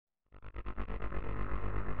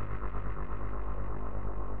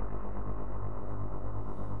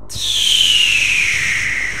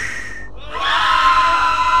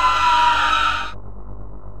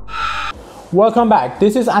Welcome back.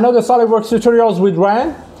 This is another SolidWorks tutorials with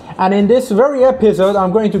Ryan, and in this very episode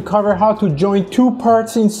I'm going to cover how to join two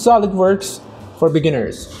parts in SolidWorks for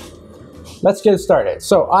beginners. Let's get started.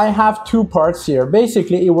 So I have two parts here.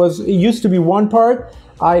 Basically it used to be one part.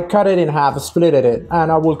 I cut it in half, split it,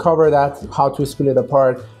 and I will cover that, how to split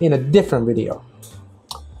apart, in a different video.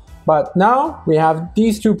 But now we have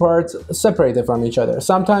these two parts separated from each other.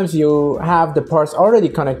 Sometimes you have the parts already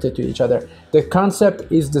connected to each other. The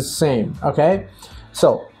concept is the same, okay?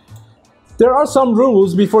 So there are some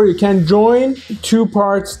rules before you can join two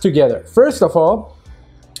parts together. First of all,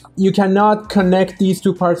 you cannot connect these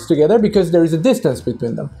two parts together because there is a distance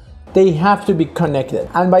between them. They have to be connected.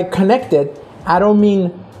 And by connected, I don't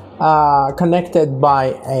mean connected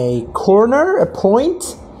by a corner, a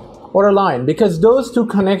point, or a line, because those two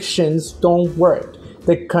connections don't work.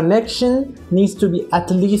 The connection needs to be at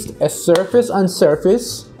least a surface on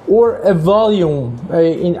surface or a volume,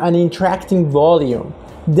 an interacting volume.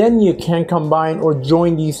 Then you can combine or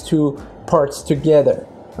join these two parts together.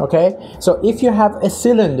 Okay, so if you have a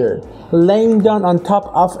cylinder laying down on top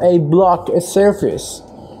of a block, a surface,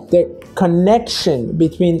 the connection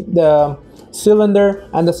between the cylinder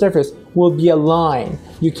and the surface will be a line.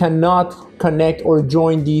 You cannot connect or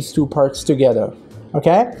join these two parts together.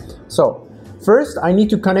 Okay, so first I need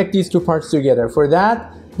to connect these two parts together. For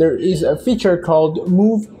that, there is a feature called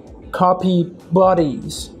Move Copy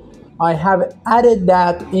Bodies. I have added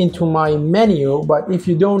that into my menu, but if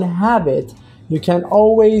you don't have it, you can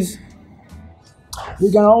always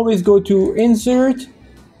go to Insert,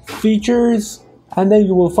 Features, and then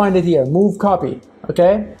you will find it here, Move Copy.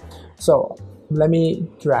 Okay, so let me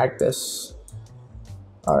drag this.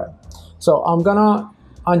 All right, so I'm gonna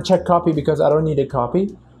uncheck copy because I don't need a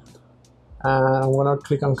copy, and I'm gonna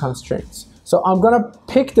click on constraints. So I'm gonna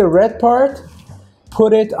pick the red part,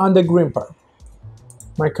 put it on the green part.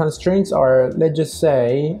 My constraints are, let's just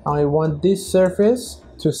say I want this surface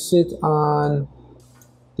to sit on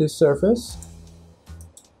this surface,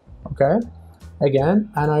 okay,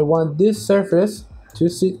 again, and I want this surface to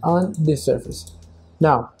sit on this surface.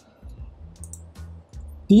 Now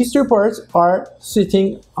these two parts are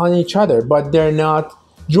sitting on each other, but they're not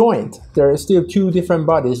joined. There are still two different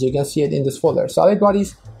bodies. You can see it in this folder, solid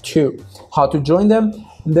bodies 2. How to join them?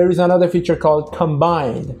 There is another feature called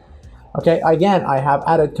combined. Okay, again, I have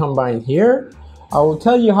added combined here. I will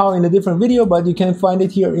tell you how in a different video, but you can find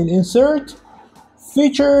it here in Insert,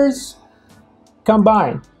 Features,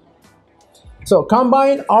 Combine. So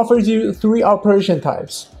combine offers you 3 operation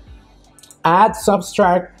types: add,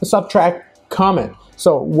 subtract, comment.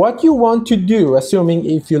 So what you want to do, assuming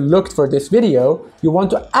if you looked for this video, you want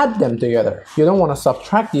to add them together. You don't want to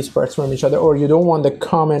subtract these parts from each other, or you don't want the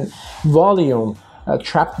common volume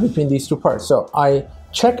trapped between these two parts. So I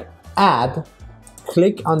check add,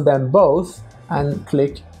 click on them both, and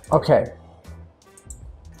click OK.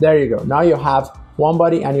 There you go. Now you have one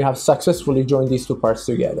body and you have successfully joined these two parts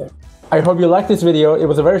together. I hope you liked this video. It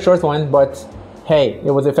was a very short one, but hey, it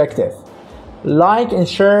was effective. Like and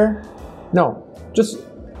share. No, just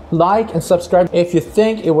like and subscribe if you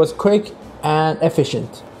think it was quick and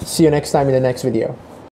efficient. See you next time in the next video.